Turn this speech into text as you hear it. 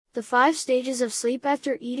The 5 stages of sleep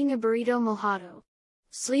after eating a burrito mojado.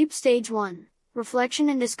 Sleep stage 1. Reflection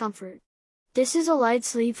and discomfort. This is a light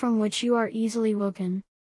sleep from which you are easily woken.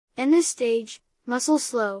 In this stage, muscles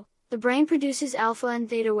slow, the brain produces alpha and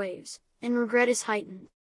theta waves, and regret is heightened.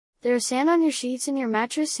 There is sand on your sheets and your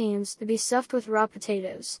mattress seems to be stuffed with raw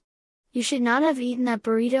potatoes. You should not have eaten that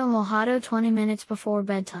burrito mojado 20 minutes before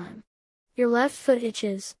bedtime. Your left foot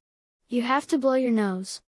itches. You have to blow your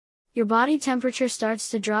nose. Your body temperature starts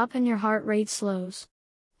to drop and your heart rate slows.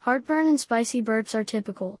 Heartburn and spicy burps are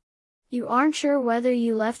typical. You aren't sure whether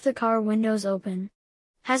you left the car windows open.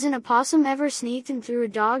 Has an opossum ever sneaked in through a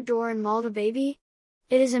dog door and mauled a baby?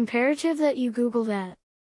 It is imperative that you Google that.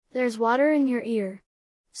 There's water in your ear.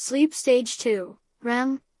 Sleep stage 2.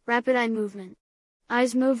 REM, rapid eye movement.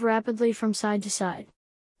 Eyes move rapidly from side to side.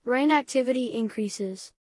 Brain activity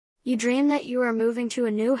increases. You dream that you are moving to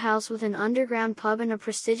a new house with an underground pub in a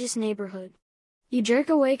prestigious neighborhood. You jerk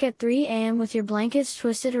awake at 3 a.m. with your blankets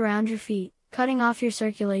twisted around your feet, cutting off your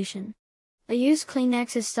circulation. A used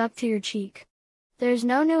Kleenex is stuck to your cheek. There's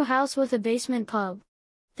no new house with a basement pub.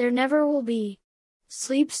 There never will be.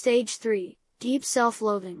 Sleep stage 3. Deep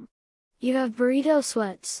self-loathing. You have burrito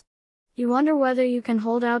sweats. You wonder whether you can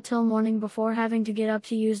hold out till morning before having to get up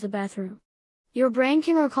to use the bathroom. Your brain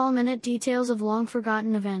can recall minute details of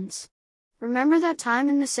long-forgotten events. Remember that time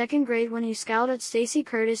in the 2nd grade when you scowled at Stacy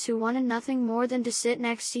Curtis, who wanted nothing more than to sit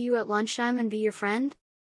next to you at lunchtime and be your friend?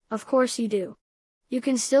 Of course you do. You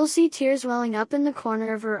can still see tears welling up in the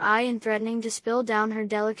corner of her eye and threatening to spill down her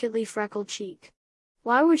delicately freckled cheek.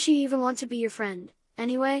 Why would she even want to be your friend,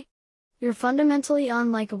 anyway? You're fundamentally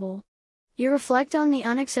unlikable. You reflect on the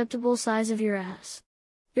unacceptable size of your ass.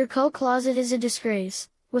 Your coat closet is a disgrace,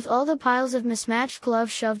 with all the piles of mismatched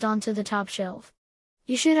gloves shoved onto the top shelf.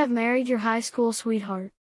 You should have married your high school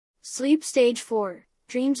sweetheart. Sleep stage 4.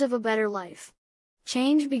 Dreams of a better life.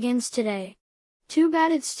 Change begins today. Too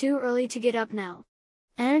bad it's too early to get up now.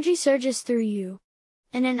 Energy surges through you.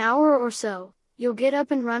 In an hour or so, you'll get up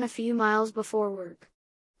and run a few miles before work.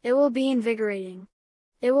 It will be invigorating.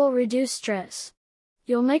 It will reduce stress.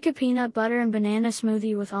 You'll make a peanut butter and banana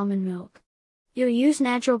smoothie with almond milk. You'll use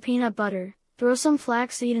natural peanut butter. Throw some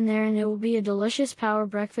flax seed in there and it will be a delicious power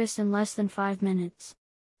breakfast in less than 5 minutes.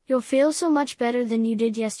 You'll feel so much better than you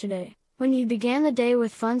did yesterday, when you began the day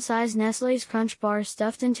with fun-sized Nestle's Crunch bars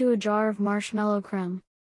stuffed into a jar of marshmallow creme.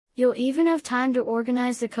 You'll even have time to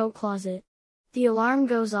organize the coat closet. The alarm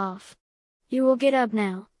goes off. You will get up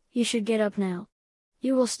now. You should get up now.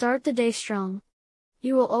 You will start the day strong.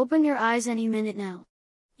 You will open your eyes any minute now.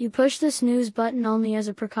 You push the snooze button only as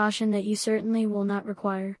a precaution that you certainly will not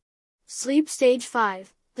require. Sleep stage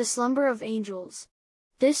 5. The Slumber of Angels.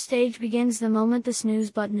 This stage begins the moment the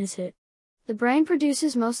snooze button is hit. The brain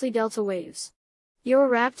produces mostly delta waves. You are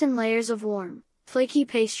wrapped in layers of warm, flaky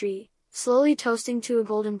pastry, slowly toasting to a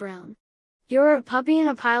golden brown. You are a puppy in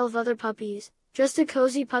a pile of other puppies, just a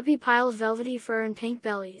cozy puppy pile of velvety fur and pink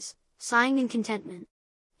bellies, sighing in contentment.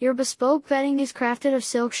 Your bespoke bedding is crafted of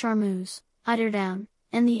silk charmeuse, eiderdown,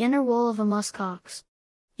 and the inner wool of a muskox.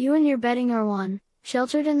 You and your bedding are one,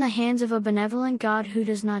 sheltered in the hands of a benevolent God who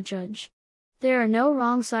does not judge. There are no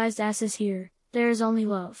wrong-sized asses here, there is only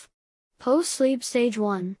love. Post-sleep stage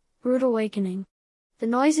 1. Rude awakening. The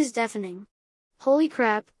noise is deafening. Holy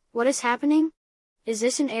crap, what is happening? Is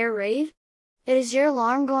this an air raid? It is your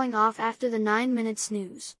alarm going off after the 9-minute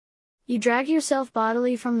snooze. You drag yourself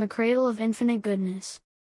bodily from the cradle of infinite goodness.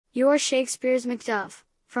 You are Shakespeare's Macduff,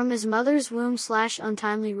 from his mother's womb /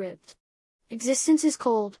 untimely ripped. Existence is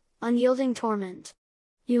cold, unyielding torment.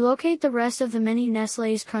 You locate the rest of the many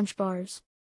Nestle's Crunch bars.